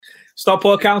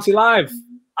Stockport County Live.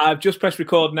 I've just pressed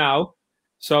record now.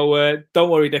 So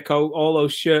don't worry, Dicko. All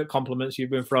those shirt compliments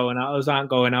you've been throwing at us aren't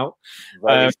going out.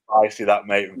 Very spicy, that,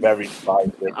 mate. Very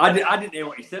spicy. I didn't hear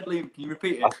what you said, Liam. Can you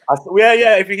repeat it?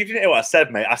 Yeah. If you didn't hear what I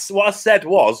said, mate, what I said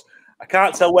was, I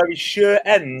can't tell where his shirt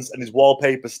ends and his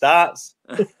wallpaper starts.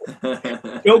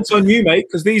 Joke's on you, mate,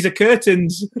 because these are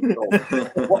curtains.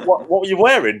 What were you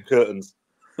wearing? Curtains?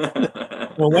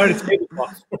 Well, wearing a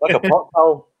tablecloth. Like a pot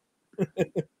towel.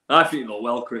 I think you look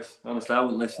well, Chris. Honestly, I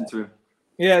wouldn't listen to him.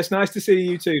 Yeah, it's nice to see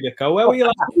you too, Dicko. Where were you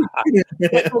last week?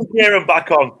 Here and back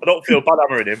on. I don't feel bad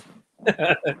hammering him.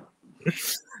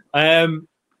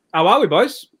 How are we,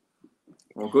 boys?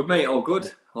 All good, mate. All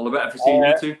good. All the better for seeing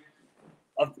you two.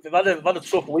 I've had a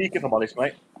tough week, if I'm honest,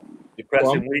 mate.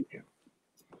 Depressing week.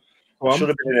 Should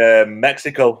have been in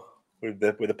Mexico with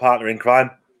the partner in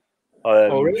crime.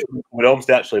 Really? With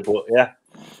Homestead, actually, but yeah,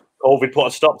 COVID put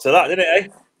a stop to that, didn't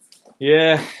it?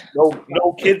 Yeah.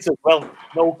 No kids as well.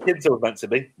 No kids as meant to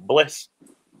be. Bliss.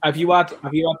 Have you had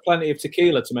plenty of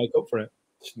tequila to make up for it?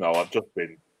 No, I've just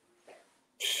been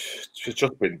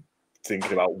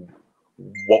thinking about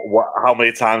how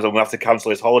many times I'm gonna have to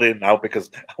cancel this holiday now because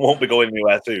I won't be going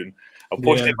anywhere soon. I've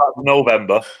pushed it back to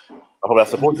November. I'll probably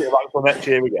have to push it back for next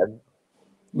year again.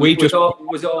 Was it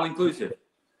all inclusive?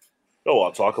 Don't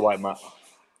want to talk about it, Matt.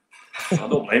 I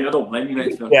don't blame you,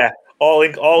 mate. Yeah,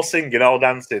 all singing, all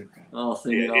dancing. All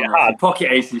singing, all dancing.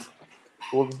 Pocket aces.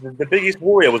 Well, the biggest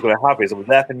worry I was going to have is I was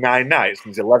there for 9 nights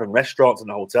and there's 11 restaurants in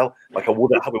the hotel. Like we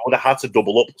would have had to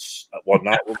double up at one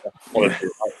night.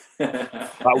 That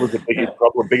was the biggest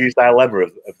problem, biggest dilemma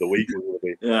of the week.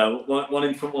 Yeah, one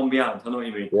in front, one behind. I know what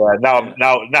you mean. Yeah, now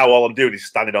all I'm doing is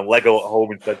standing on Lego at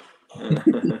home instead.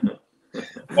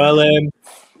 Well,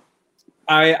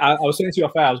 I was saying to you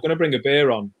off air, I was going to bring a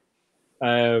beer on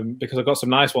because I got some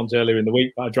nice ones earlier in the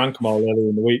week, but I drank them all earlier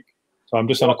in the week. So I'm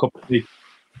just on a cup of tea.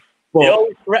 He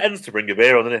always threatens to bring a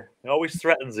beer on, doesn't he? He always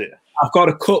threatens it. I've got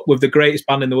a cup with the greatest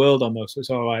band in the world on, though, so it's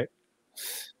all right.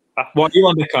 What do you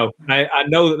want, Nico? I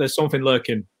know that there's something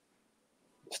lurking.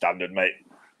 Standard, mate.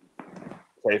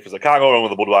 Safe as I can't go wrong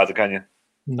with a Budweiser, can you?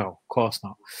 No, of course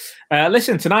not.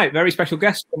 Listen, tonight, very special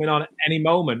guest coming on at any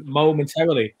moment,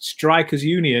 momentarily. Strikers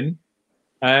Union.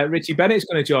 Richie Bennett's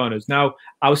going to join us. Now,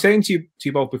 I was saying to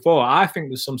you both before, I think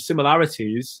there's some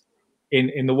similarities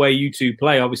in the way you two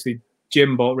play. Obviously,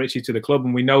 Jim brought Richie to the club,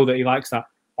 and we know that he likes that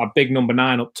big number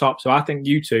 9 up top. So I think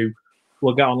you two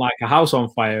will get on like a house on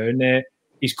fire. And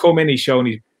he's come in, he's shown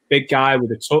he's a big guy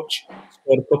with a touch,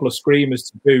 scored a couple of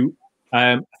screamers to boot.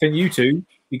 I think you two,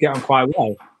 you get on quite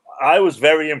well. I was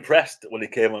very impressed when he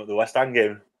came on at the West Ham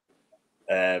game.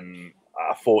 I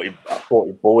thought he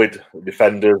bullied the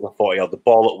defenders. I thought he held the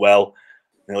ball up well.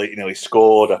 He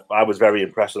scored. I was very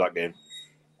impressed with that game.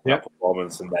 That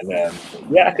performance, and then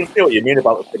I can see what you mean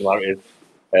about the similarities.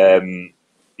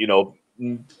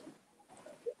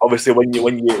 Obviously when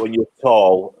you're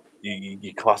tall,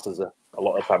 you classed as a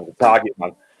lot of times a target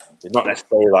man. It's not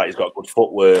necessarily that he's got good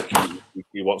footwork.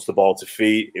 He wants the ball to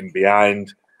feet in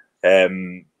behind.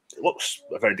 Looks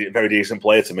a very decent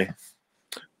player to me.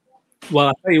 Well,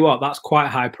 I tell you what, that's quite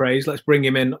high praise. Let's bring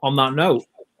him in on that note.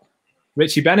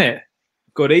 Richie Bennett,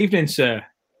 good evening, sir.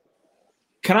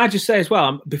 Can I just say as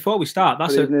well, before we start,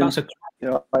 that's a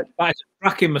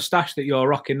cracking moustache that you're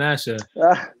rocking there, sir.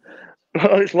 Well,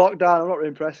 it's lockdown. I'm not really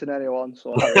impressing anyone,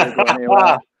 so I don't really go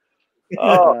anywhere. You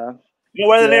know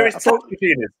where the nearest touch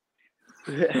machine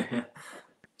is?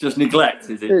 Just neglect,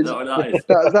 is it? Is that what that is?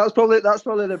 That's probably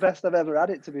the best I've ever had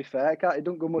it, to be fair. It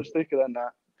don't go much thicker than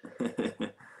that.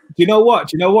 Do you know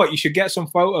what? You should get some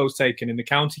photos taken in the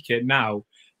county kit now,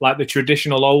 like the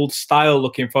traditional old style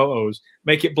looking photos.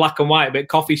 Make it black and white, a bit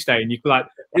coffee stain. You could like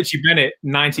Richie Bennett,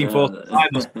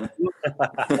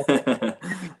 1945.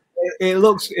 It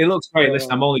looks great.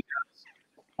 Listen, I'm only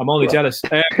jealous.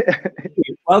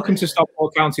 Welcome to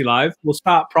Stockport County Live. We'll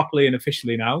start properly and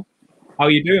officially now. How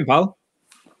are you doing, pal?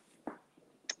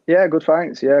 Yeah, good,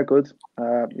 thanks. Yeah, good.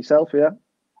 Yourself, yeah?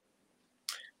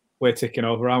 We're ticking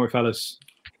over, aren't we, fellas?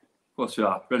 Of course we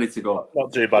are. Ready to go.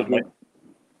 Not too bad, mate.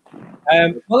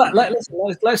 Well,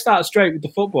 let's start straight with the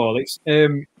football. It's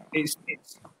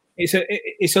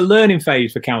a learning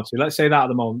phase for County. Let's say that at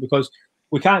the moment, because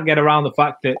we can't get around the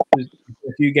fact that there's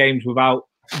a few games without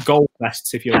goal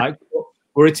nests, if you like.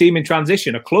 We're a team in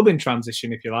transition, a club in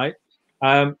transition, if you like.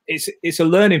 It's a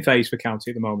learning phase for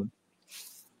County at the moment.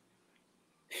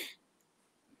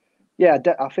 Yeah,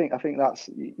 I think that's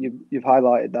you've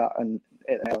highlighted that and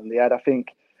hit it on the head. I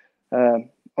think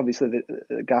obviously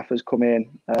the gaffer's come in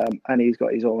and he's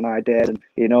got his own ideas and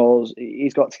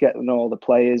he's got to get to know all the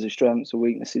players, the strengths, the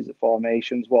weaknesses, the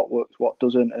formations, what works, what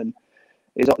doesn't, and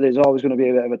there's always going to be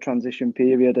a bit of a transition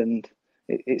period, and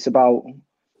it's about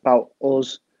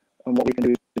us and what we can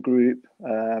do as a group.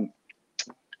 And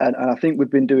I think we've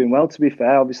been doing well, to be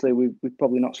fair. Obviously, we've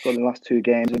probably not scored in the last 2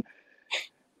 games. And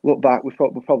look back, we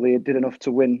probably did enough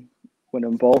to win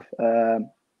them both.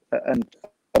 And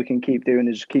what we can keep doing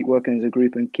is just keep working as a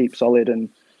group and keep solid. And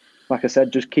like I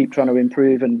said, just keep trying to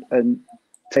improve and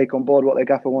take on board what the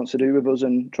gaffer wants to do with us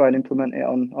and try and implement it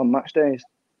on match days.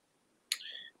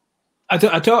 I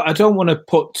don't want to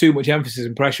put too much emphasis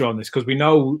and pressure on this, because we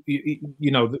know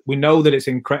we know that it's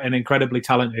an incredibly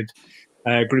talented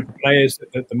group of players,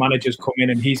 that the manager's come in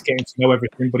and he's getting to know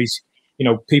everything, but he's,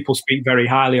 people speak very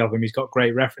highly of him. He's got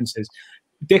great references.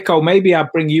 Dicko, maybe I'll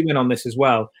bring you in on this as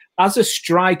well. As a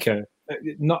striker,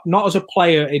 not as a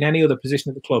player in any other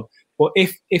position at the club, but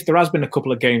if there has been a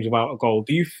couple of games without a goal,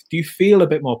 do you feel a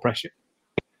bit more pressure?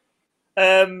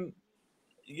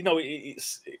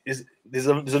 There's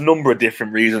a number of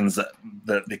different reasons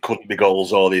that there couldn't be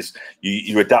goals, or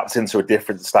you adapt into a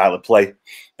different style of play.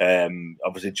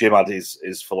 Obviously, Jim had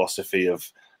his philosophy of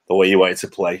the way he wanted to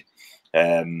play.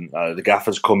 The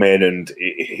gaffer's come in and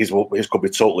his could be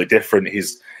totally different.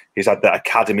 He's had that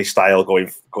academy style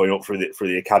going up through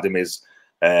the academies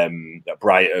at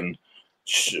Brighton,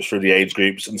 through the age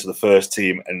groups into the first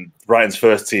team, and Brighton's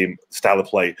first team style of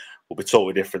play will be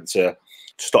totally different to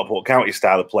Stockport County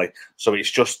style of play. So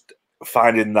it's just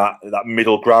finding that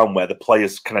middle ground where the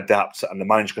players can adapt and the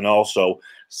manager can also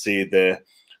see the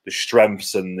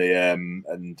strengths and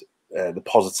the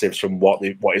positives from what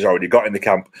he's already got in the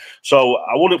camp. So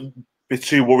I wouldn't be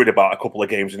too worried about a couple of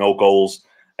games with no goals.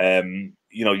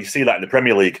 You see that in the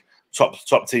Premier League.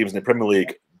 Top teams in the Premier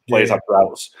League, players have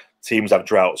droughts, teams have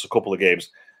droughts. A couple of games.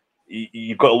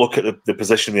 You've got to look at the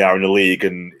position they are in the league,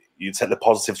 and you take the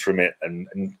positives from it and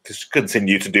just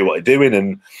continue to do what they're doing,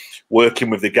 and working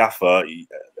with the gaffer.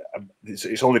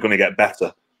 It's only going to get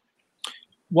better.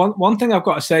 One thing I've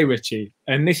got to say, Richie,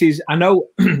 and this is, I know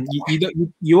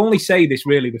you only say this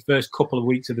really the first couple of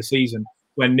weeks of the season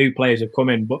when new players have come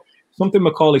in, but something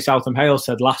Macaulay Southam-Hale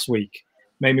said last week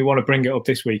made me want to bring it up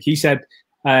this week. He said,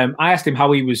 I asked him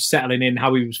how he was settling in,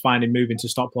 how he was finding moving to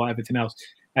Stockport, everything else.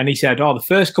 And he said, the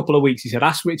first couple of weeks, he said,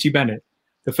 ask Richie Bennett.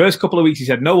 The first couple of weeks, he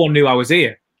said, no one knew I was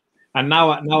here. And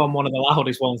now I'm one of the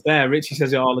loudest ones there. Richie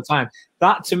says it all the time.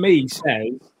 That, to me,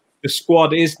 says the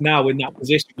squad is now in that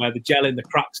position where the gelling, the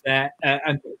cracks there.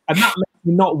 And that makes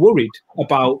me not worried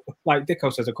about, like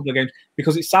Dicko says, a couple of games,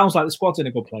 because it sounds like the squad's in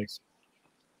a good place.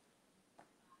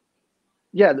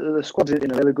 Yeah, the squad's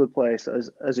in a really good place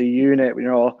as a unit.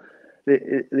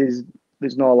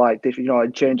 There's no like different.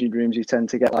 In changing rooms, you tend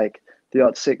to get like the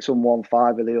odd 6-on-1,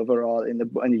 5 of the other,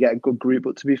 and you get a good group.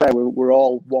 But to be fair, we're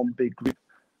all one big group,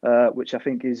 which I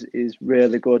think is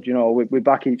really good. We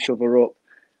back each other up.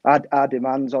 Our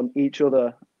demands on each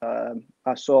other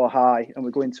are so high, and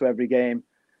we go into every game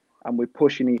and we're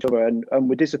pushing each other. And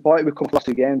we're disappointed we come last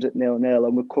 2 games at 0-0,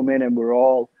 and we come in and we're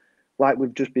all like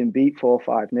we've just been beat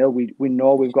 4-5-0. We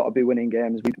know we've got to be winning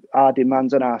games. Our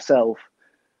demands on ourselves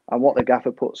and what the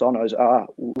gaffer puts on us are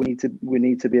we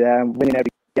need to be there and winning every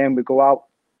game. We go out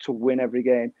to win every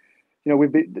game.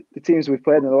 The teams we've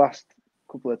played in the last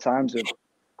couple of times have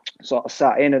sort of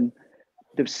sat in and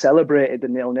they've celebrated the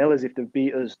 0-0 as if they've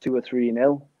beat us 2 or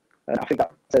 3-0. And I think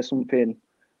that says something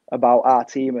about our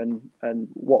team and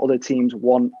what other teams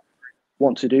want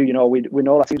to do. We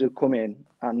know that teams have come in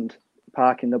and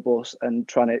parking the bus and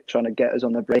trying to get us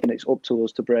on the break, and it's up to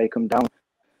us to break them down.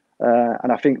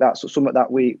 And I think that's something that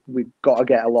we've got to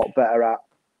get a lot better at.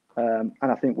 And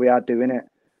I think we are doing it.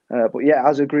 But yeah,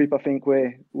 as a group, I think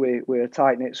we're a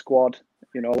tight knit squad,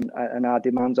 and our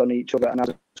demands on each other and as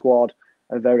a squad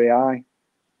are very high.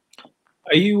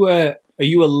 Are you let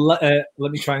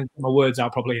me try and get my words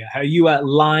out properly here. Are you a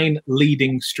line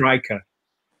leading striker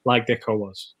like Dicko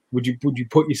was? Would you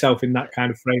put yourself in that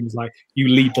kind of frame as like you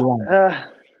lead the line?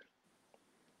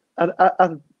 I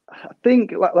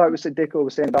think, like we said, Dicko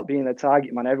was saying about being a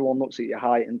target man. Everyone looks at your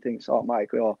height and thinks, "Oh,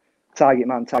 Michael, target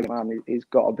man, he's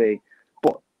got to be."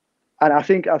 And I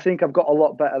think I've got a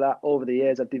lot better at that over the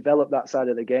years. I've developed that side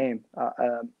of the game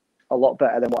a lot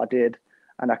better than what I did,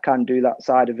 and I can do that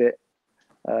side of it.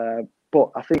 But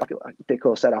I think, like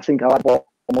Dicko said, I think I have more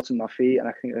to my feet, and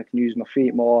I think I can use my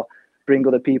feet more, bring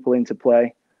other people into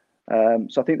play.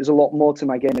 So I think there's a lot more to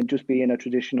my game than just being a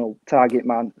traditional target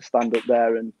man, stand up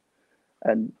there and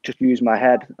just use my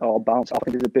head or bounce. I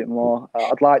think there's a bit more.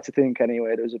 I'd like to think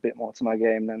anyway there's a bit more to my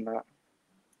game than that.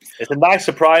 It's a nice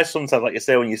surprise sometimes, like you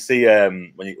say, when you see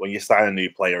when you sign a new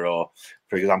player, or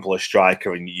for example a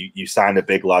striker, and you sign a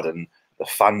big lad, and the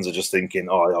fans are just thinking,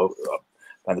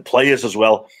 and the players as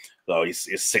well. Though he's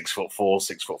 6'4",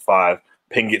 6'5",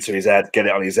 ping it to his head, get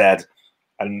it on his head.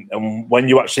 And when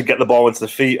you actually get the ball into the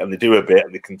feet and they do a bit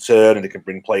and they can turn and they can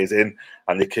bring players in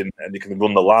and they can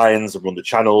run the lines and run the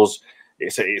channels,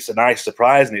 it's a nice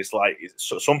surprise. And it's like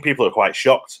some people are quite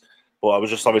shocked. But I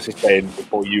was just obviously saying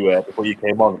before you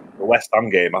came on, the West Ham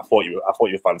game, I thought you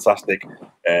were fantastic.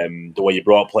 The way you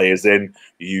brought players in,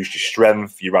 you used your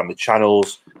strength, you ran the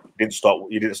channels, you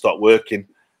didn't stop working,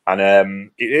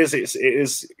 and it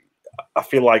is. I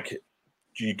feel like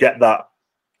you get that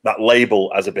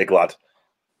label as a big lad,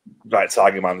 right?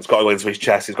 Target man. It's got to go into his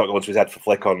chest. It's got to go into his head for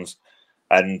flick-ons,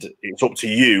 and it's up to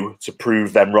you to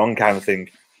prove them wrong, kind of thing.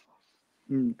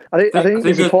 I think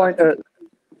there's a point.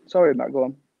 Sorry, Matt. Go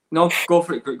on. No, go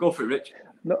for it. Go for it, Rich.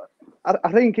 No, I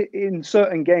think in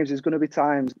certain games there's going to be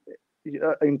times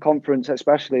in conference,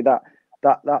 especially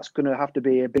that's going to have to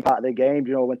be a big part of the game.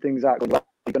 You know, when things aren't going well,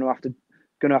 you're going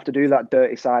to have to do that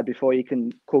dirty side before you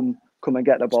can come and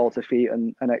get the ball to feet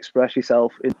and express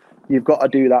yourself. You've got to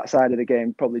do that side of the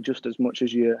game probably just as much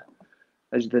as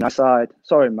the nice side.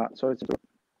 Sorry, Matt. Sorry to.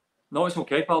 No, it's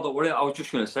okay, pal. Don't worry. I was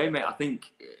just going to say, mate. I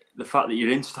think the fact that you're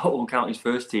in Stockholm County's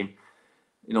first team,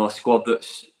 you know, a squad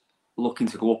that's looking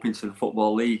to go up into the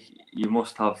Football League, you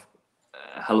must have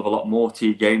a hell of a lot more to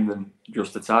your game than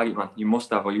just the target man. You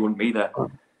must have, or you wouldn't be there.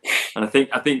 And I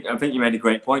think you made a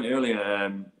great point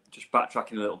earlier. Just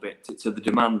backtracking a little bit to the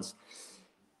demands.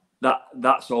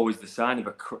 That's always the sign of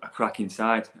a cracking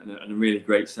side and a really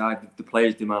great side. The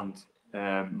players demand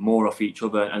more off each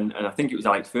other, and I think it was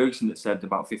Alex Ferguson that said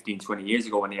about 15, 20 years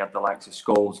ago when he had the likes of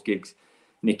Scholes, Giggs,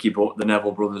 Nicky Butt, the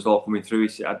Neville brothers all coming through. He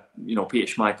said, you know,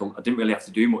 Peter Schmeichel, I didn't really have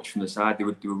to do much from the side. They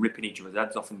were ripping each other's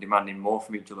heads off and demanding more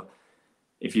from each other.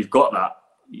 If you've got that,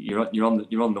 you're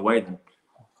on the way then.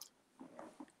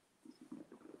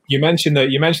 You mentioned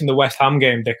the West Ham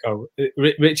game, Dicko.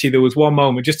 Richie, there was one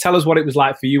moment. Just tell us what it was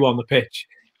like for you on the pitch,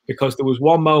 because there was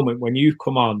one moment when you've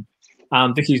come on,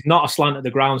 and this is not a slant at the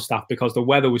ground staff because the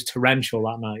weather was torrential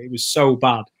that night. It was so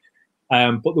bad.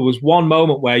 But there was one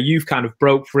moment where you've kind of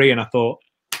broke free, and I thought,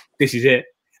 this is it.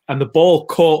 And the ball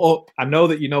caught up. I know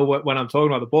that you know when I'm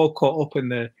talking about. The ball caught up in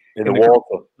the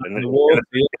water,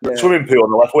 the swimming pool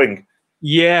on the left wing.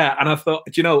 Yeah, and I thought,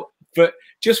 you know, but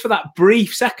just for that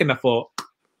brief second, I thought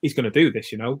he's going to do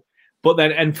this, you know. But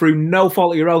then, and through no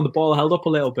fault of your own, the ball held up a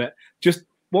little bit. Just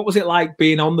what was it like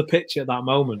being on the pitch at that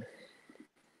moment?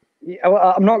 Yeah,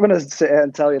 well, I'm not going to sit here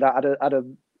and tell you that I'd have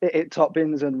hit top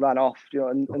bins and ran off, you know,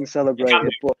 and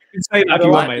celebrated. But you say that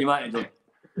you might have done.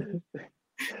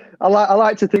 I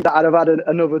like to think that I'd have had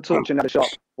another touch and had a shot,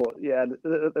 but yeah,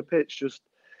 the pitch just.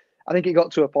 I think it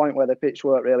got to a point where the pitch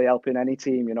weren't really helping any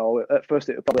team. You know, at first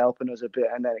it was probably helping us a bit,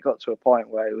 and then it got to a point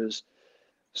where it was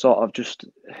sort of just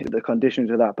the conditions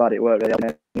were that bad. It weren't really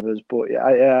helping any of us. But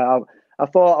I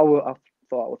thought I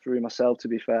was through myself, to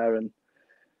be fair, and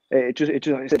it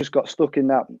just got stuck in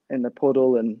the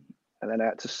puddle, and then I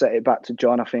had to set it back to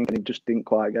John, I think, and he just didn't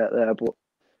quite get there. But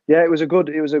yeah, it was a good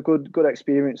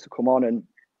experience to come on, and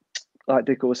like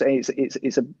Dicko was saying,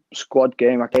 it's a squad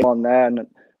game. I came on there and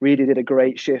Reedy did a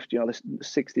great shift. You know, the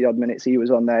 60 odd minutes he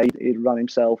was on there, he'd run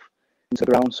himself into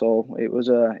the ground. So it was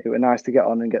nice to get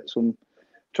on and get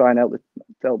try and help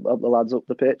the lads up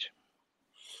the pitch.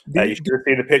 You should have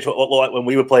seen the pitch what it looked like when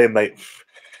we were playing, mate.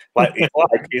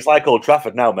 It's like Old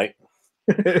Trafford now, mate.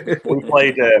 We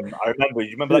played. I remember.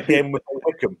 You remember that game with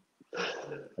Wickham?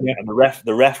 Yeah. And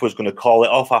the ref was going to call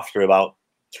it off after about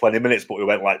 20 minutes, but we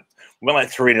went like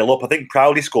 3-0 up. I think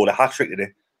Proudy scored a hat trick, didn't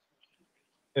he?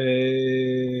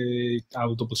 I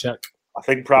will double check. I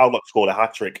think Proudlock scored a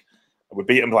hat trick. We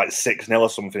beat him like 6-0 or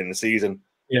something in the season.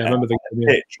 Yeah, I remember the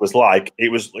pitch was like it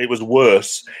was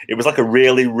worse. It was like a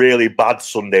really, really bad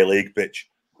Sunday League pitch.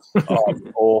 Oh, it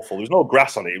was awful. There was no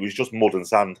grass on it. It was just mud and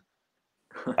sand.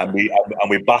 And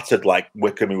we battered like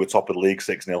Wickham, who were top of the league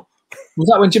 6-0. Was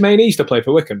that when Jermaine Easter played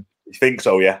for Wickham? I think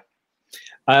so, yeah.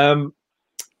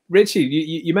 Richie,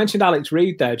 you mentioned Alex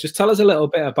Reid there. Just tell us a little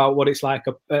bit about what it's like,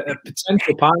 a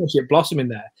potential partnership blossoming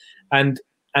there. And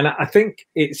I think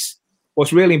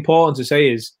what's really important to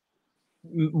say is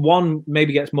one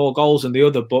maybe gets more goals than the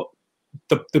other, but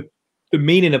the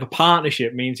meaning of a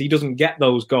partnership means he doesn't get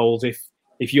those goals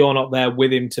if you're not there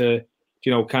with him to,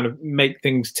 you know, kind of make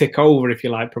things tick over, if you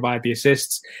like, provide the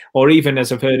assists, or even,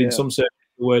 as I've heard in some circles,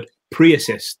 the word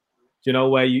pre-assist, you know,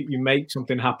 where you make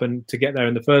something happen to get there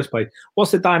in the first place.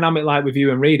 What's the dynamic like with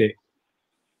you and Reedy?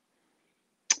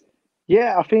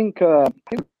 Yeah, I think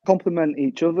we complement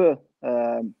each other.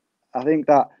 I think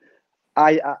that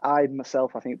I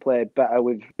myself, I think, played better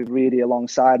with Reedy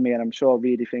alongside me, and I'm sure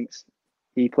Reedy thinks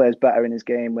he plays better in his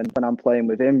game when I'm playing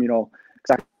with him, you know,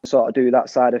 because I can sort of do that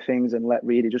side of things and let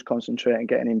Reedy just concentrate on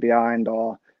getting in behind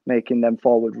or making them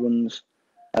forward runs.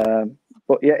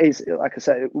 But yeah, it's like I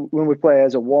said, when we play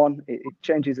as a one, it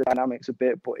changes the dynamics a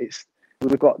bit. But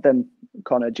we've got them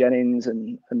Connor Jennings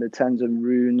and the Tens and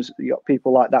Runes. You got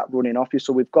people like that running off you.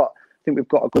 So I think we've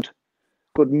got a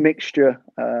good mixture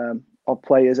of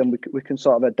players, and we can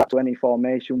sort of adapt to any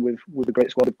formation with the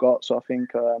great squad we've got. So I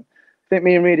think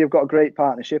me and Reedy have got a great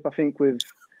partnership. I think we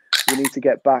need to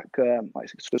get back like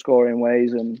scoring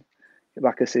ways and get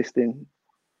back assisting.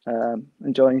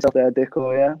 Enjoying yourself there,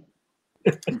 Dicko, yeah.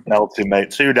 Melting,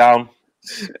 mate. 2 down,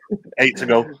 8 to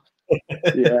go.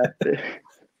 Yeah.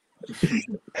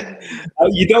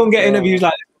 You don't get interviews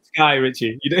like this with Sky,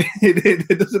 Richie. You don't.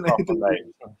 It doesn't.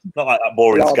 Not like that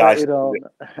boring Sky. Not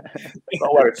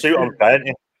wear a suit on, can't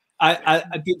you?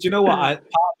 Do you know what? Part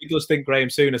of me does think Graham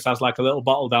Souness has like a little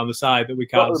bottle down the side that we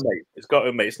can't. It's got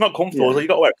to, mate. It's not comfortable. So you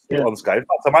got to wear a suit on Sky. In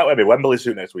fact, I might wear my Wembley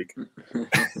suit next week.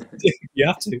 You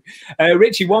have to.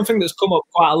 Richie, one thing that's come up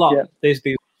quite a lot these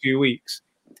few weeks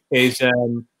is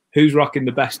who's rocking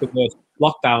the best and worst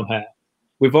lockdown hair.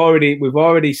 We've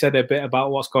already said a bit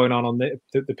about what's going on the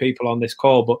people on this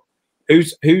call, but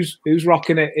who's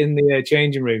rocking it in the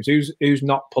changing rooms? Who's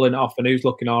not pulling it off and who's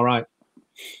looking all right?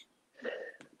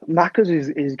 Macca's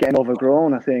is getting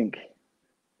overgrown, I think.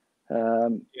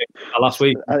 Last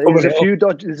week, there's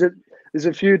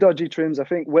a few dodgy trims. I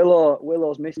think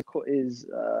Willow's missy cut is,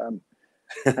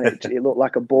 and it looked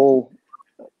like a ball.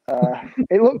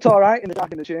 It looked all right in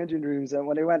the changing rooms, and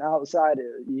when he went outside,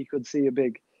 you could see a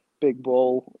big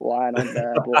ball line on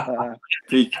there. But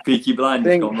Peaky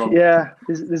Blinders gone wrong. Yeah,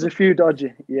 there's a few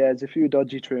dodgy. Yeah, there's a few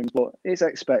dodgy trims, but it's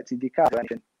expected. You can't do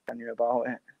anything, can you, about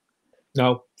it?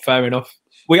 No, fair enough.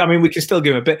 We can still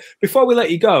give him a bit before we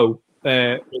let you go.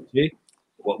 Richie,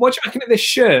 what do you reckon of this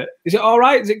shirt? Is it all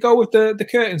right? Does it go with the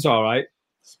curtains? All right.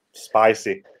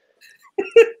 Spicy.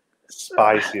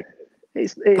 Spicy.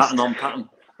 It's pattern on pattern.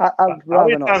 I'd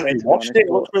rather not say. Watched it. It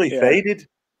looks really faded.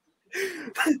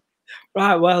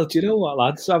 Right. Well, do you know what,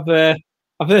 lads? I've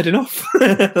heard enough.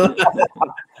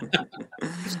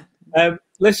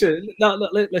 Listen,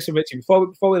 Richie.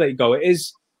 Before we let you go, it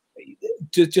is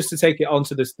just to take it on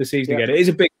to the season again. It is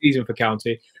a big season for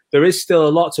County. There is still a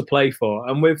lot to play for,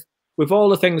 and with all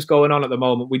the things going on at the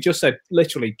moment, we just said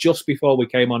literally just before we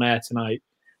came on air tonight,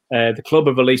 the club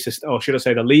have released, or should I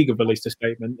say, the league have released a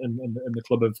statement, and the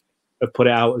club have put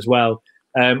it out as well.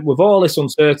 With all this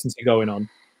uncertainty going on,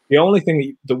 the only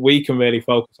thing that we can really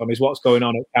focus on is what's going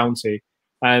on at County.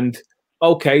 And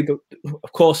okay,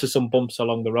 of course, there's some bumps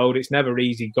along the road. It's never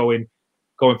easy going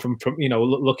from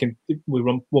looking. We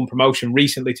won promotion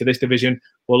recently to this division.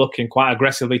 We're looking quite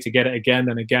aggressively to get it again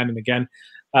and again and again.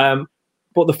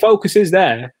 But the focus is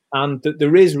there, and there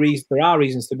are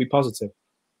reasons to be positive.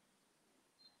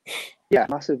 Yeah,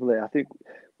 massively. I think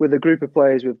with the group of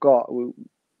players we've got,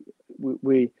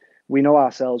 we know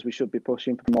ourselves. We should be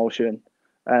pushing promotion,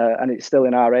 and it's still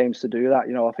in our aims to do that.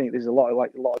 I think there's a lot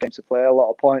of games to play, a lot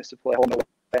of points to play home and away.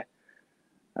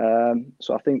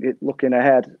 So I think looking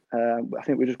ahead, I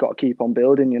think we just got to keep on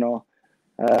building.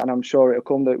 And I'm sure it'll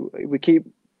come that we keep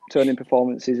turning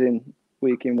performances in,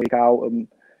 week out, and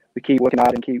we keep working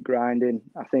hard and keep grinding.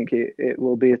 I think it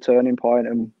will be a turning point,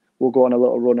 and we'll go on a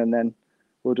little run, and then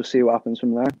we'll just see what happens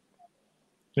from there.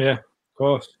 Yeah, of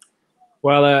course.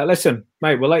 Well, listen,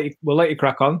 mate, we'll let you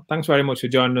crack on. Thanks very much for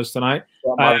joining us tonight.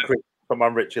 Come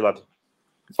on, Richie, lad.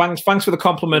 Thanks for the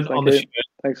compliment on the shirt.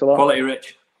 Thanks a lot. Quality,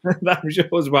 Rich. That was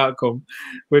yours about to come.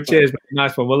 But cheers, mate.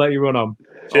 Nice one. We'll let you run on.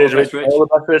 Cheers, Rich. All the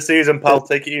best for the season, pal.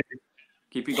 Take it easy.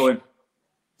 Keep it going.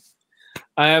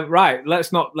 Right,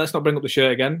 let's not bring up the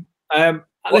shirt again.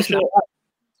 Listen,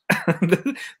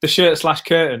 the shirt /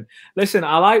 curtain. Listen,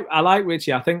 I like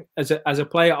Richie. I think as a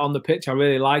player on the pitch, I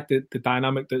really like the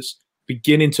dynamic that's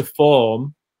beginning to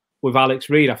form with Alex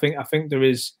Reid. I think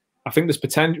there's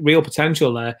real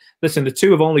potential there. Listen, the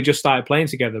two have only just started playing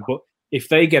together, but if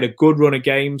they get a good run of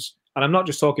games, and I'm not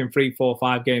just talking 3, 4,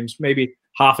 5 games, maybe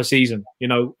half a season, you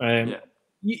know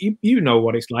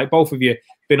what it's like. Both of you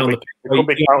been on the pitch. It could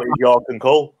be County, York and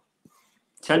Cole.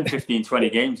 10, 15, 20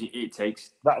 games it takes.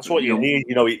 That's what you need.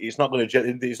 It's not going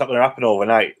to happen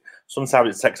overnight.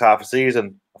 Sometimes it takes half a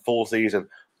season, a full season.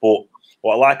 But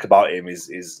what I like about him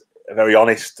is very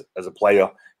honest as a player.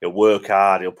 He'll work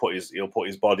hard. He'll put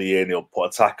his body in. He'll put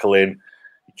a tackle in.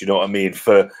 Do you know what I mean?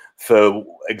 For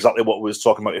exactly what we was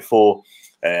talking about before.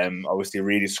 Obviously,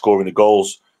 Reid is scoring the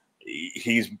goals.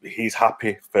 He's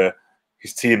happy for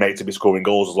his teammate to be scoring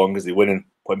goals as long as they're winning,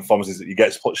 putting performances. He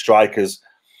gets put strikers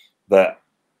that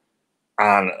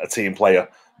aren't a team player,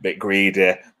 a bit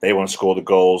greedy. They want to score the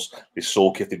goals. They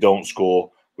sulk if they don't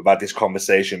score. We've had this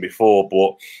conversation before,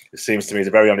 but it seems to me he's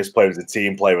a very honest player. He's a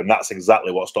team player, and that's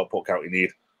exactly what Stockport County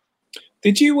need.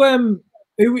 Did you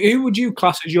Who would you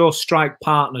class as your strike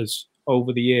partners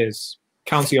over the years,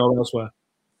 county or elsewhere?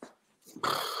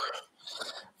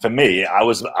 For me, I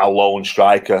was a lone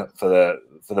striker for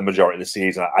the majority of the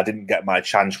season. I didn't get my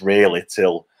chance really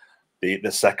till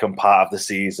the second part of the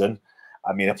season.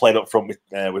 I mean, I played up front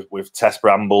with Tess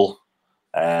Bramble.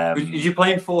 Did you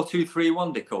play in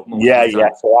 4-2-3-1, Dicko? Yeah.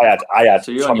 So I had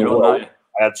so Tommy Rowe.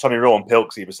 I had Tommy Rowe and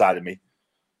Pilks either side of me,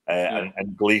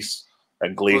 and Glees.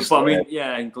 And Glees. But I mean,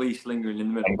 and Glees lingering in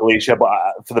the middle. And Glees, yeah. But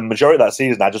for the majority of that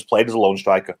season, I just played as a lone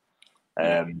striker.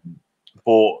 But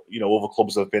other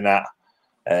clubs I've been at,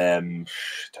 I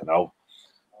don't know,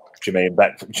 Jermaine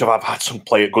Beckford. I've had some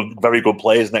very good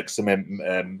players next to me.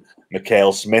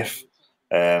 Mikhail Smith,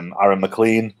 Aaron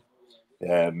McLean.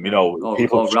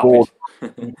 People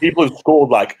who've scored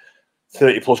like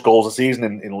 30 plus goals a season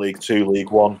in League Two,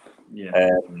 League One. Yeah.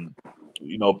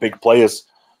 Big players.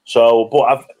 So,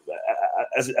 but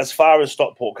as far as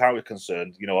Stockport County is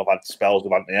concerned, I've had spells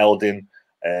with Anthony Eldin,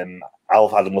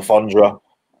 Alf Adam Lafondra,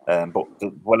 but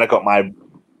when I got my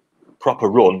proper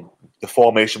run, the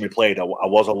formation we played, I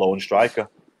was a lone striker.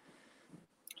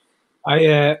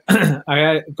 I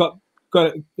got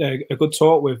a good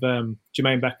talk with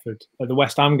Jermaine Beckford at the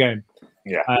West Ham game.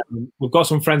 Yeah, we've got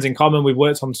some friends in common. We've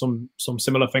worked on some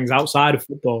similar things outside of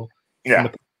football. Yeah,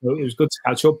 it was good to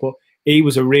catch up. But he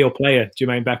was a real player,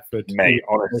 Jermaine Beckford. Mate,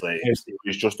 honestly, he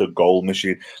was just a goal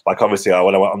machine. Like, obviously,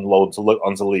 when I went on loan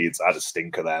onto Leeds, I had a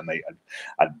stinker there, mate.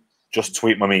 I just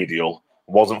tweaked my medial,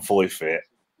 wasn't fully fit.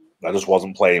 I just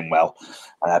wasn't playing well.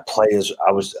 And I had players.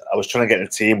 I was trying to get in a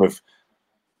team with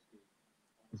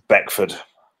Beckford,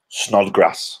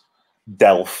 Snodgrass,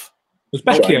 Delph. Was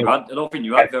Becchio? I don't think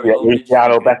you had very long.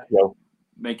 Luciano Becchio.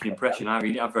 Make an impression. I mean,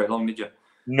 you didn't have very long, did you?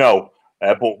 No.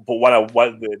 But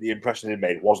when the impression it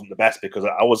made wasn't the best because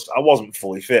I wasn't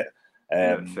fully fit.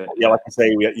 Like I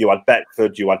say, you had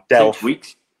Beckford, you had Delph, 6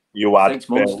 weeks. You had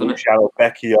Luciano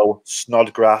Becchio,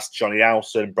 Snodgrass, Johnny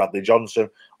Howson, Bradley Johnson.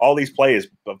 All these players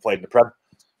have played in the Prem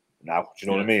now. Do you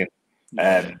know what I mean?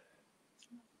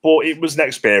 But it was an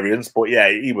experience. But yeah,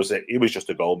 he was just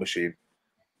a goal machine.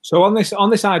 So on this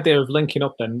idea of linking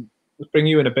up, then let's bring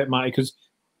you in a bit, Matty, because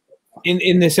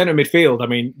in the centre midfield, I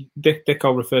mean,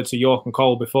 Dicko referred to York and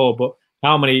Cole before, but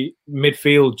how many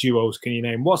midfield duos can you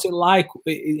name? What's it like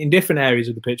in different areas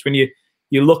of the pitch when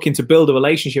you're looking to build a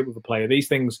relationship with a player? These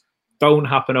things don't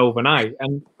happen overnight.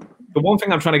 And the one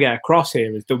thing I'm trying to get across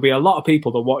here is there'll be a lot of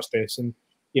people that watch this, and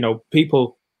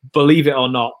people, believe it or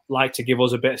not, like to give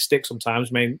us a bit of stick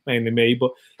sometimes, mainly me.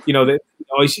 But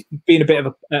being a bit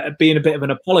of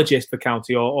an apologist for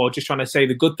County, or just trying to say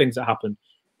the good things that happen.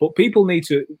 But people need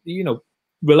to,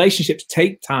 relationships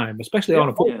take time, especially on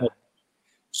a football. Yeah.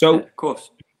 So, of course,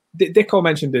 Dicko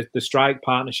mentioned the strike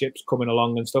partnerships coming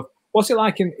along and stuff. What's it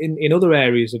like in other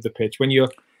areas of the pitch when you're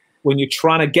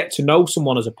trying to get to know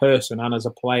someone as a person and as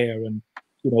a player, and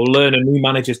learn a new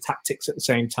manager's tactics at the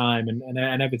same time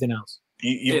and everything else?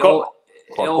 Go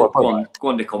on,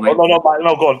 Dicko, mate.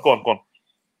 No, go on.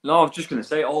 No, I was just going to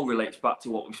say it all relates back to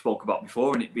what we spoke about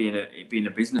before, and it being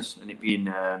a business, and it being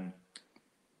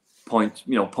points.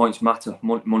 Points matter,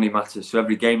 money matters, so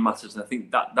every game matters. And I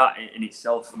think that in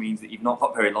itself means that you've not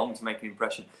got very long to make an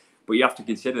impression. But you have to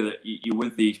consider that you're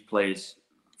with these players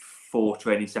 4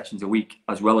 training sessions a week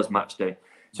as well as match day,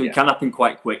 so it can happen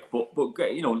quite quick. But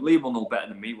Liam will know better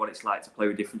than me what it's like to play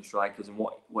with different strikers and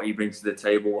what he brings to the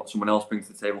table, what someone else brings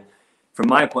to the table. From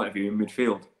my point of view, in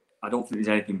midfield, I don't think there's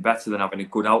anything better than having a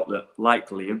good outlet like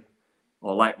Liam,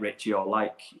 or like Richie, or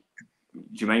like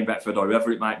Jermaine Beckford, or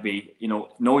whoever it might be.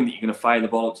 Knowing that you're going to fire the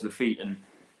ball up to the feet and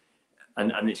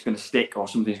it's going to stick, or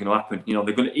something's going to happen.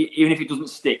 They're going to, even if it doesn't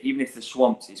stick, even if the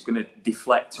swamps, it's going to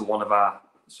deflect to one of our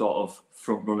sort of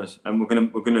front runners, and we're going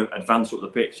to advance up the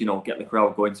pitch. Get the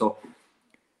crowd going. So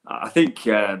I think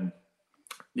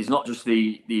there's not just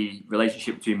the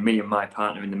relationship between me and my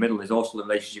partner in the middle. There's also the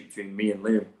relationship between me and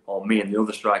Liam, or me and the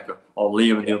other striker, or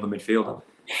Liam and the other midfielder.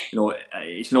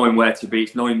 It's knowing where to be.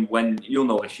 It's knowing when, you'll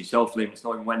know this yourself, Liam. It's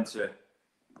knowing when to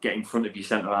get in front of your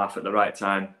centre half at the right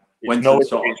time. It's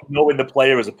knowing the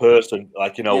player as a person.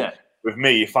 With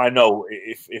me, if I know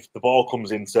if the ball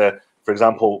comes into, for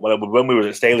example, when we were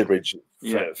at Stalybridge,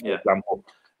 for example,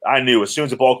 I knew as soon as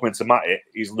the ball came into Matty,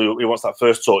 he wants that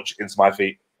first touch into my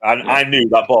feet. And I knew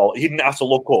that ball. He didn't have to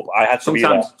look up. I had to be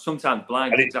there. Sometimes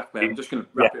blind, exactly. I'm just going to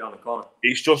wrap it on the corner.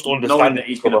 It's just understanding. Knowing that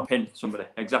he's going to pin somebody.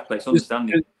 Exactly. It's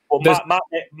understanding. But Matt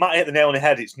hit the nail on the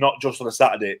head. It's not just on a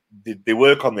Saturday. They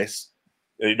work on this,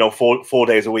 4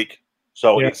 days a week.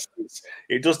 So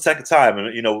it does take time.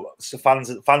 And,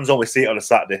 fans only see it on a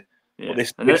Saturday. Yeah. Then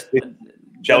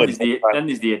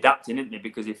there's the adapting, isn't there?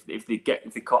 Because if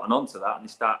they cotton onto that and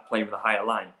they start playing with a higher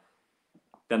line,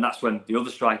 then that's when the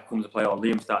other striker comes to play, or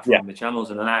Liam starts running the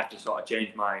channels, and then I have to sort of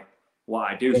change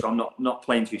what I do. So I'm not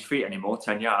playing to his feet anymore,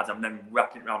 10 yards. I'm then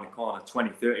wrapping it around the corner, 20,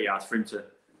 30 yards for him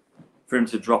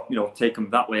to drop, take him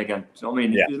that way again. So I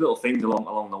mean, there's little things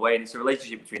along the way, and it's a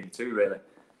relationship between the two, really.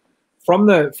 From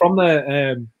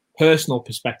the personal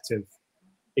perspective,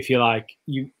 if you like,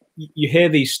 you hear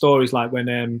these stories like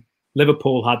when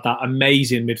Liverpool had that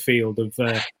amazing midfield of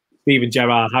Steven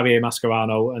Gerrard, Javier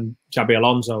Mascherano, and Xabi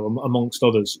Alonso, amongst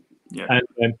others. Yeah.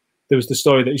 And there was the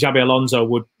story that Xabi Alonso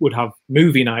would have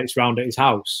movie nights round at his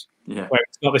house, where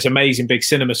it's got this amazing big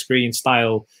cinema screen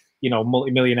style,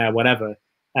 multi-millionaire, whatever.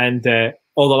 And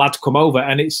all the lads come over,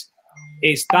 and it's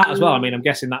that as well. I mean, I'm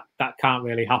guessing that can't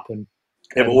really happen.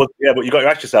 Yeah, but you got to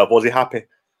ask yourself, was he happy?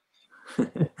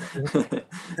 But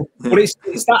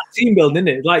it's that team building,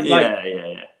 isn't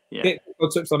it? Yeah. Dick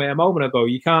touched on it a moment ago.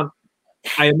 You can't.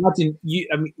 I imagine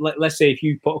let's say if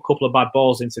you put a couple of bad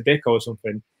balls into Dick or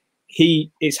something,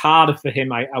 it's harder for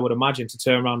him. I would imagine to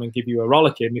turn around and give you a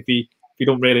rollicking if he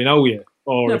don't really know you.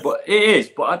 But it is.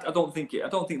 But I don't think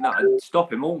that would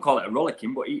stop him. I won't call it a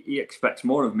rollicking, but he expects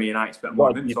more of me, and I expect more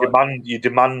of him. You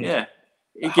demand. Yeah.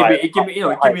 Give me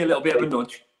a little bit of a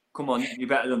nudge. Come on, you're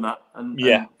better than that. And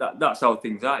that's how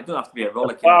things are. It doesn't have to be a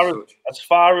rollicking as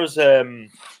far as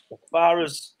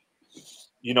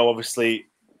obviously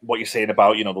what you're saying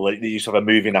about the use of a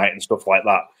movie night and stuff like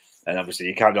that, and obviously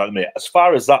you can't do it at me. As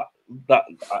far as that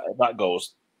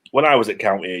goes, when I was at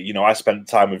County, I spent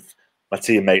time with my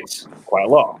teammates quite a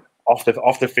lot off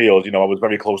the field. I was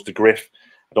very close to Griff.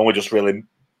 I'd only just really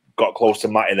got close to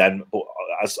Matty then, but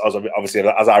as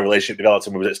our relationship developed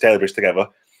and we was at Stalybridge together,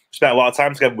 we spent a lot of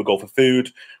time together. We'd go for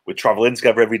food, we'd travel in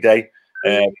together every day.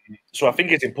 So I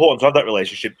think it's important to have that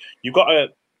relationship. You've got to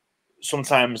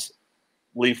sometimes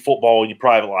leave football and your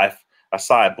private life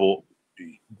aside, but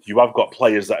you have got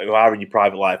players that are in your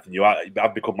private life, and you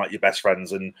have become like your best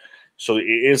friends, and so it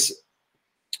is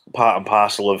part and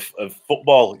parcel of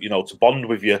football, to bond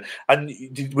with you. And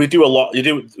we do a lot. You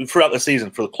do throughout the season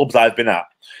for the clubs I've been at.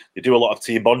 You do a lot of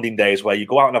team bonding days where you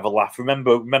go out and have a laugh.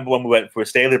 Remember when we went for a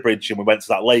Stalybridge and we went to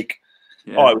that lake?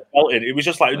 Yeah. Oh, it was melting. It was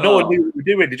just like no one knew what we were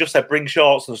doing. They just said bring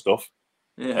shorts and stuff.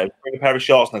 Yeah, bring a pair of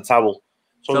shorts and a towel.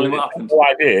 So we had no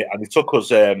idea, and he took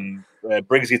us.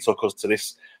 Briggsy took us to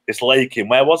this lake in,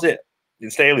 where was it? In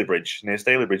Stalybridge, near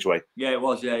Stalybridge Way. Yeah, it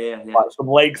was. Yeah. Like some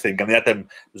lake thing, and they had them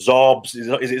Zorbs. Is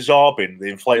it Zorbing,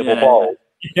 the inflatable ball?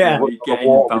 Yeah. We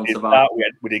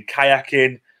did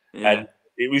kayaking, and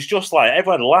it was just like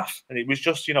everyone had a laugh, and it was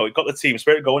just it got the team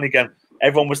spirit going again.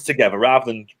 Everyone was together rather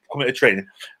than coming to training.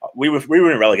 We were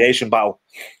in a relegation battle,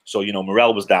 so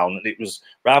morale was down, and it was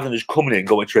rather than just coming in,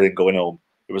 going to training, going home.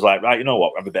 It was like, right, you know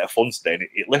what, we're having a bit of fun today. And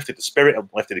it lifted the spirit, and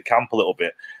lifted the camp a little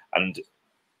bit. And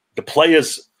the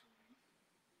players,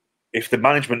 if the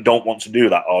management don't want to do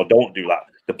that or don't do that,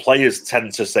 the players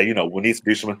tend to say, we need to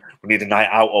do something. We need a night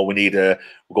out, or we need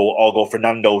we'll go for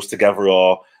Nando's together,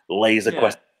 or laser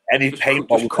quest. Any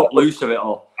paintball. Just cut loose of it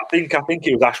all. I think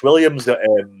it was Ash Williams that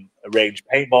arranged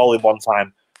paintballing one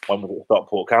time when we were at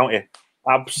Stockport County.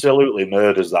 Absolutely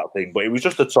murders that thing, but it was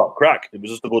just a top crack. It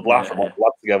was just a good laugh and lads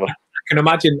together. I can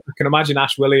imagine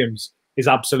Ash Williams is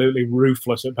absolutely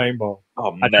ruthless at paintball.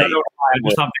 Oh, I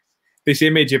just have this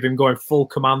image of him going full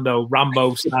commando,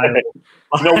 Rambo style.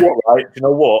 You know what, right? You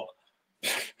know what?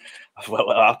 Well,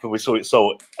 what happened? We saw it.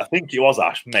 So I think it was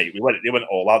Ash, mate. They went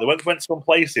all out. They went to some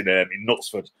place in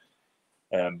Knutsford,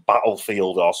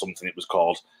 Battlefield or something it was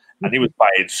called, and he was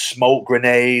buying smoke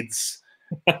grenades,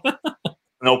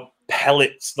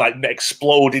 pellets, like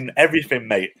exploding everything,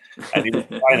 mate. And he was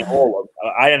buying it all.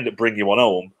 I ended up bringing one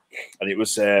home, and it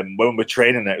was when we were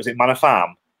training it. Was it Manor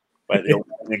Farm? Where the old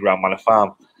ground Manor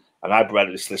Farm, and I bred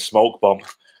this smoke bomb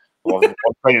on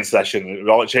training session. We were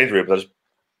all at change room. I just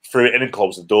threw it in and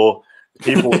closed the door.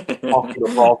 People talking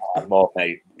the ball,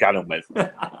 mate. Get him, mate.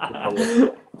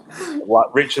 Like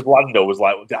Richard Lando was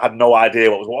like, had no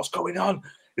idea what's going on.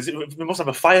 We must have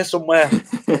a fire somewhere.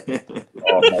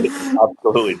 Oh, mate,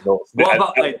 absolutely nuts. What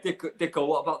about Dicko?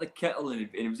 What about the kettle in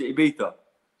Ibiza?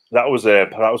 That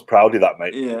was proud of that,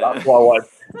 mate. Yeah. That's what I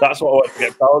wanted to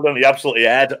get proud of. He absolutely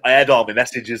aired all my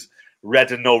messages,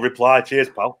 read and no reply. Cheers,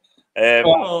 pal.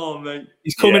 Mate,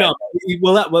 he's coming on.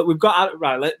 Well, we've got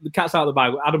right. The cat's out of the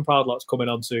bag. Adam Proudlock's coming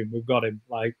on soon. We've got him.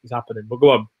 Like, it's happening. But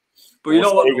go on. But you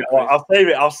know what?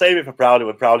 I'll save it for Proudy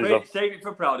when Proudy's on. Save it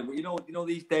for Proudy. But you know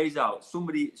these days out,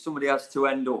 somebody has to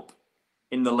end up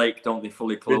in the lake, don't they?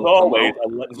 Fully clothed.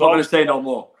 I'm not going to say no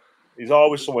more. He's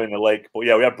always somewhere in the lake. But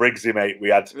yeah, we had Briggsy, mate. We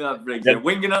had Briggsy. A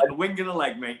wing and a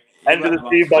leg, mate. End of the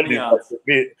team bonding.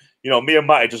 Me and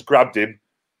Matty just grabbed him,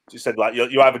 She said, like,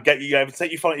 you either take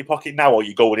your phone out your pocket now or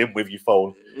you're going in with your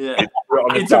phone. Yeah.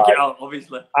 He took it out,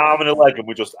 obviously. Arm and a leg, and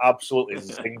we're just absolutely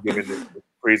singing in the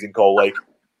freezing cold lake.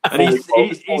 And he's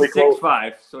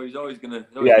 6'5", so he's always gonna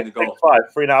go. 6'5",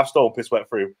 3.5 stone, piss went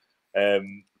through.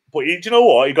 But do you know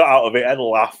what? He got out of it, had a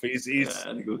laugh. He's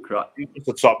a good crack. He's just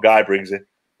a top guy, brings it.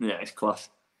 Yeah, it's class.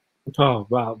 Oh,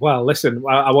 well, listen,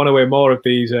 I want to hear more of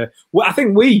these. I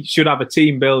think we should have a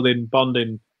team building,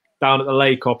 bonding down at the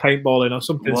lake or paintballing or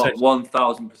something.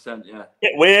 1,000%, yeah.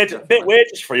 Bit weird,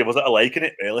 just three of us at a lake,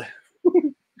 innit, really?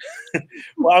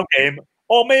 Well, game.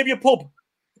 Or maybe a pub.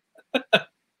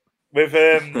 With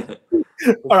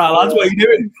all right, lads, what are you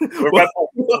doing? What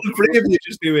the three of you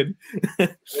just doing?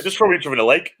 We're just throwing each other in a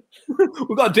lake.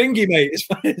 We've got a dinghy, mate. It's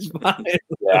fine.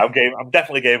 Yeah, I'm game. I'm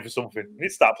definitely game for something. We need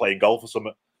to start playing golf or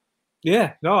something.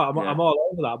 Yeah, no, I'm all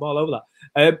over that. I'm all over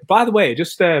that. By the way,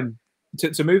 just to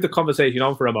move the conversation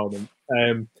on for a moment,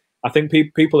 I think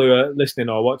people who are listening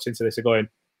or watching to this are going,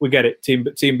 we get it.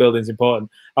 Team building is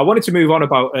important. I wanted to move on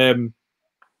about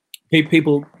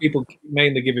people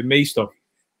mainly giving me stuff.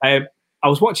 I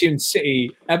was watching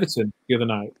City Everton the other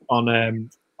night on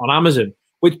Amazon,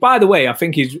 which, by the way, I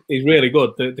think is really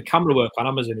good. The camera work on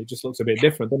Amazon, it just looks a bit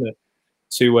different, doesn't it,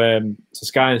 to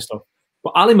Sky and stuff.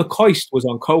 But Ali McCoist was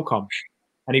on CoCom,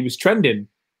 and he was trending.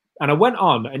 And I went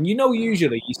on, and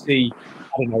usually you see, I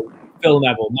don't know, Phil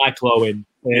Neville, Michael Owen,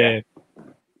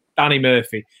 Danny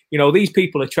Murphy. These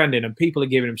people are trending, and people are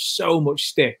giving him so much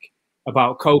stick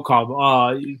about CoCom.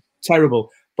 Oh, terrible.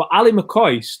 But Ali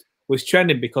McCoist was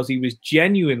trending because he was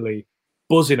genuinely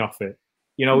buzzing off it.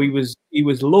 He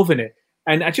was loving it.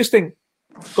 And I just think,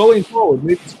 going forward,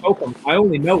 moving to CoCom, I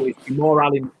only noticed more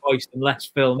Ali McCoist and less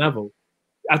Phil Neville.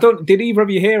 Did either of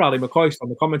you hear Ali McCoist on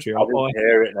the commentary? I didn't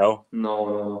hear it, no.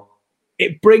 No.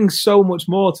 It brings so much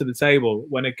more to the table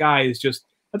when a guy is just,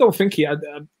 I don't think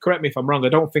correct me if I'm wrong, I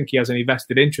don't think he has any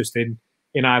vested interest in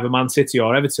either Man City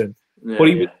or Everton. Yeah, but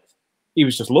he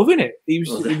was just loving it. He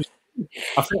was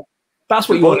I think that's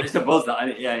what you want. It's a buzz,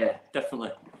 that, yeah,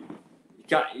 definitely.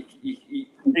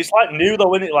 It's like new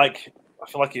though, isn't it? Like, I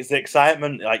feel like it's the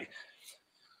excitement. Like,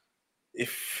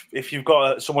 if you've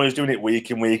got someone who's doing it week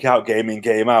in, week out, game in,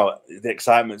 game out, the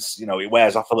excitement's, it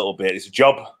wears off a little bit. It's a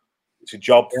job. It's a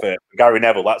job for Gary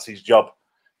Neville. That's his job.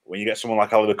 When you get someone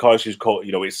like Ali McCoist who's called,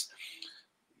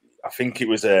 I think it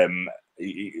was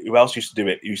who else used to do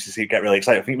it? He used to get really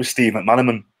excited. I think it was Steve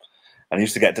McManaman, and he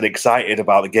used to get excited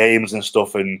about the games and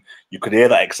stuff. And you could hear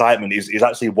that excitement. He's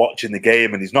actually watching the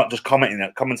game, and he's not just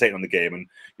commentating on the game and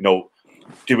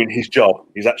doing his job.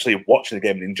 He's actually watching the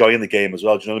game and enjoying the game as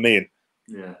well. Do you know what I mean?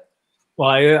 Yeah. Well,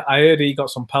 I heard he got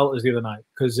some pelters the other night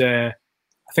because I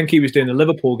think he was doing the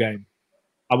Liverpool game.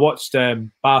 I watched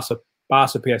Barca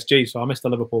PSG, so I missed the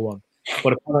Liverpool one.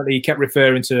 But apparently he kept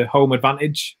referring to home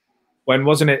advantage when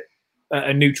wasn't it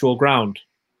a neutral ground?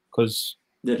 Because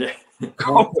travel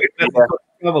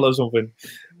or something.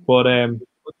 But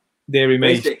there he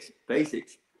made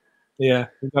basics. Yeah,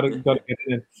 we've got to get it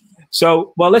in.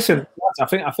 So, well, listen, I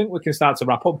think we can start to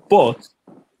wrap up. But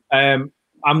I'm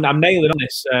nailing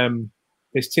on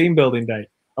this team building day.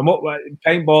 And what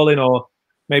paintballing or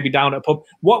maybe down at a pub.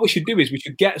 What we should do is we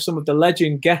should get some of the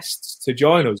legend guests to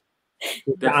join us.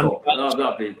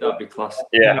 That'd be class.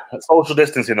 Yeah, social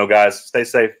distancing, guys. Stay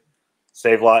safe.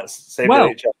 Save lives. Save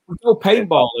each other. With no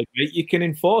paintballing, you can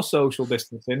enforce social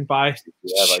distancing by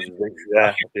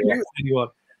anyone.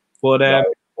 But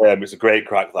it's a great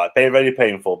crack. That very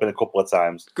painful. Been a couple of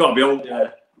times. Got to be old.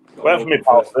 Went for my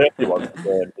pal's birthday once.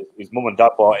 His mum and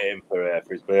dad bought it in for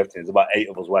his birthday. There's about 8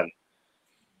 of us went.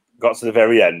 Got to the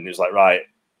very end. It was like, right,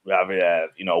 we have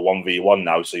 1v1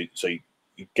 now. So you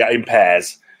get in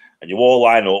pairs and you all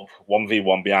line up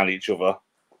 1v1 behind each other,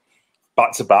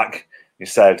 back to back. He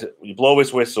said, you blow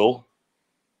his whistle,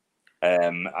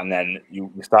 and then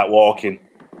you start walking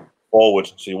forward.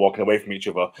 So you're walking away from each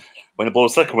other. When they blow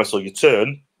the second whistle, you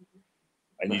turn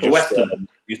and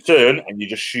you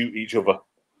just shoot each other.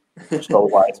 So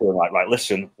right,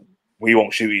 listen, we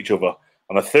won't shoot each other.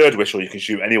 On the third whistle, you can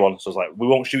shoot anyone. So it's like, we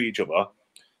won't shoot each other.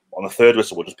 On the third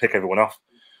whistle, we'll just pick everyone off.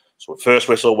 So the first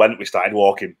whistle went, we started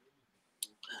walking.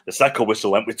 The second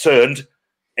whistle went, we turned,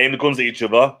 aimed the guns at each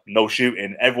other, no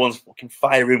shooting. Everyone's fucking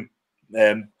firing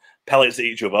pellets at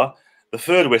each other. The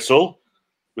third whistle,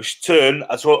 we turn,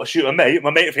 I shoot a mate.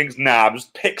 My mate thinks,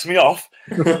 just picks me off.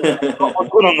 Got my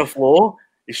gun on the floor.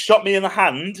 He shot me in the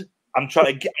hand. I'm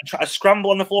trying to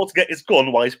scramble on the floor to get his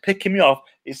gun while he's picking me off.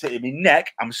 He's hitting me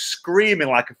neck. I'm screaming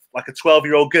like a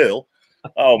 12-year-old girl.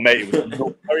 Oh, mate, it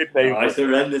was very painful. It's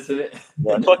horrendous, isn't it?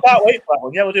 Yeah, so I can't wait for that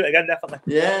one. Yeah, we'll do it again, definitely.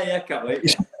 Yeah, can't wait.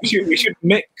 We should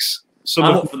mix some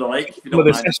I'm of up for the lake. If you don't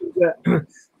mind. Sessions.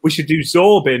 we should do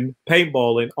Zorbin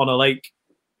paintballing on a lake.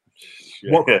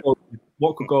 Yeah.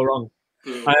 What could go wrong?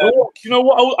 You know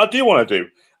what I do want to do?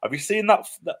 Have you seen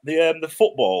the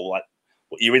football, like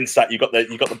what you're inside? You got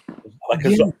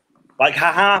the like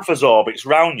half a Zorb. It's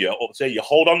round you up to you.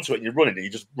 Hold on to it and you're running. And you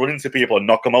just run into people and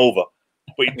knock them over.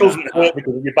 But it doesn't hurt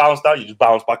because if you bounce down, you just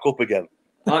bounce back up again.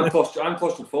 I'm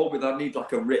claustrophobic. I need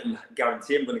like a written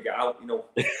guarantee I'm going to get out. You know.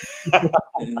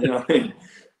 You know what I mean?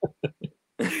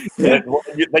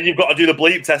 Then you've got to do the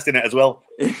bleep test in it as well.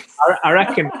 I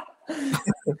reckon,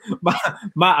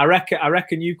 Matt. I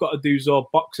reckon you've got to do Zorb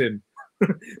boxing.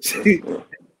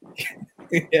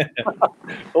 Yeah.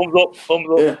 Thumbs up.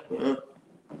 Yeah.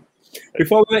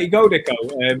 Before we let you go,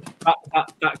 Dicko,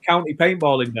 that county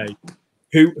paintballing day,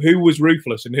 who was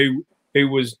ruthless and who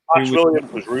was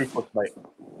Williams was ruthless, mate.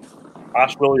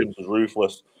 Ash Williams was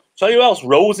ruthless. Tell you who else,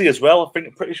 Rosie as well.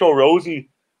 I'm pretty sure Rosie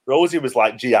was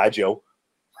like G.I. Joe.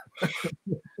 I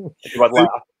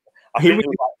think it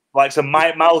was like some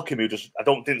Mike Malcolm who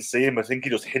didn't see him. I think he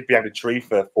just hid behind a tree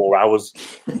for 4 hours.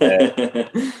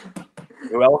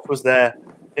 Who else was there?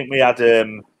 I think we had. Do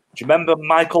you remember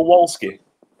Michael Walski?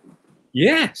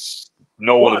 Yes.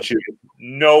 No one would shoot him.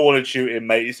 No one would shoot him,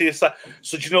 mate. You see, so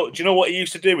do you know what he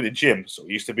used to do in the gym? So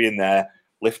he used to be in there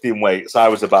lifting weights. I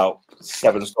was about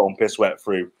 7 stone piss wet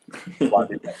through. Like,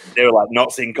 they were like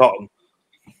knots in cotton,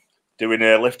 doing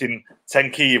lifting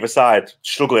 10 key either side,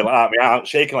 struggling like that,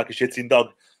 shaking like a shitting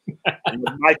dog. And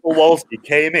Michael Walski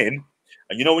came in,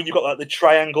 and you know when you got like the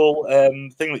triangle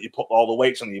thing that you put all the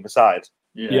weights on either side.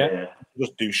 Yeah.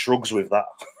 Just do shrugs with that.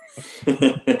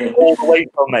 All the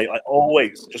weights on, mate, like all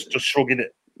weights, just shrugging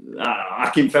it.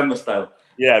 Akin Fenway style.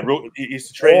 Yeah, he used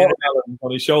to train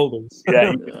on his shoulders.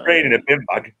 Yeah, he was training a bin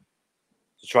bag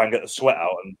to try and get the sweat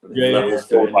out, and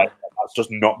like, that's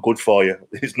just not good for you.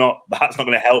 That's not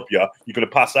going to help you. You're going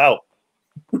to pass out.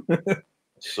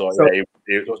 So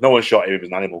no one shot him. He was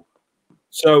an animal.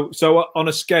 So on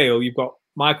a scale, you've got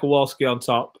Michael Walski on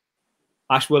top,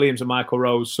 Ash Williams and Michael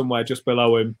Rose somewhere just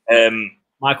below him.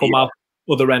 Michael Malcolm,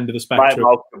 other end of the spectrum. Michael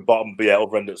Malcolm, bottom,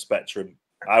 other end of the spectrum.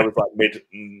 I was like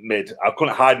mid. I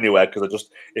couldn't hide anywhere because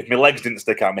if my legs didn't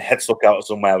stick out, my head stuck out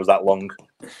somewhere. I was that long.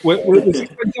 Was it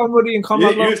John Ruddy and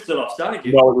Conrad? You were still offside.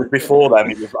 No, it was before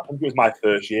then. I think it was my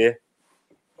first year.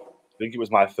 I think it was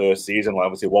my first season. Like,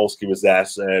 obviously, Walski was there.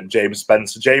 James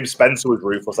Spencer. James Spencer was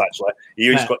ruthless. Actually,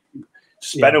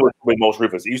 Spencer was most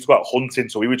ruthless. He used to go out hunting,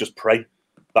 so we would just pray.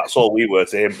 That's all we were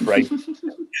to him. Pray.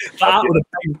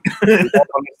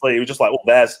 Honestly, he was just like, "Oh,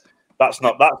 that's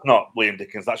not Liam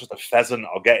Dickens. That's just a pheasant.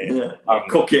 I'll get it. Yeah, I'll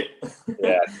cook it.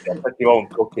 Yeah, take your own,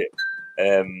 cook it."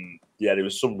 Yeah, there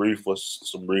was some ruthless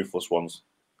ones.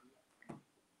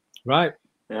 Right.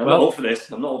 Yeah, I'm not up for this.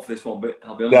 I'm not up for this one bit.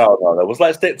 I'll be honest. No.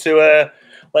 Let's stick to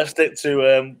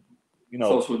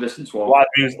social distance one.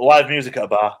 Live music at a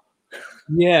bar.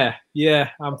 Yeah,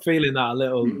 I'm feeling that a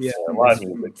little. Yeah, live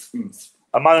music.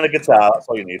 A man and a guitar. That's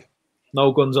all you need.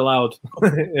 No guns allowed.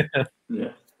 Yeah.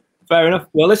 Fair enough.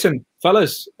 Well, listen,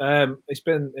 fellas, it's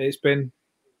been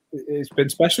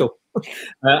special.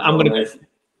 I'm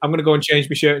gonna go and change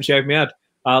my shirt and shave my head.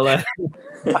 I'll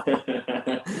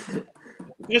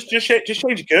just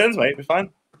change your curtains, mate. It'll be fine.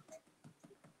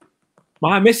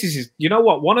 My missus is. You know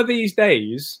what? One of these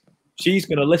days, she's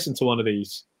gonna listen to one of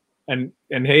these and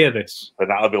hear this. But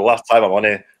that'll be the last time I'm on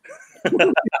here.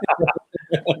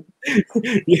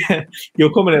 Yeah,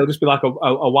 you'll come and it'll just be like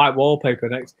a white wallpaper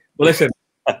next. Well, listen.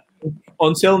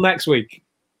 Until next week.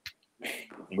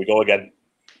 We go again.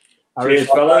 Cheers,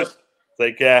 fellas.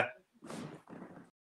 Take care.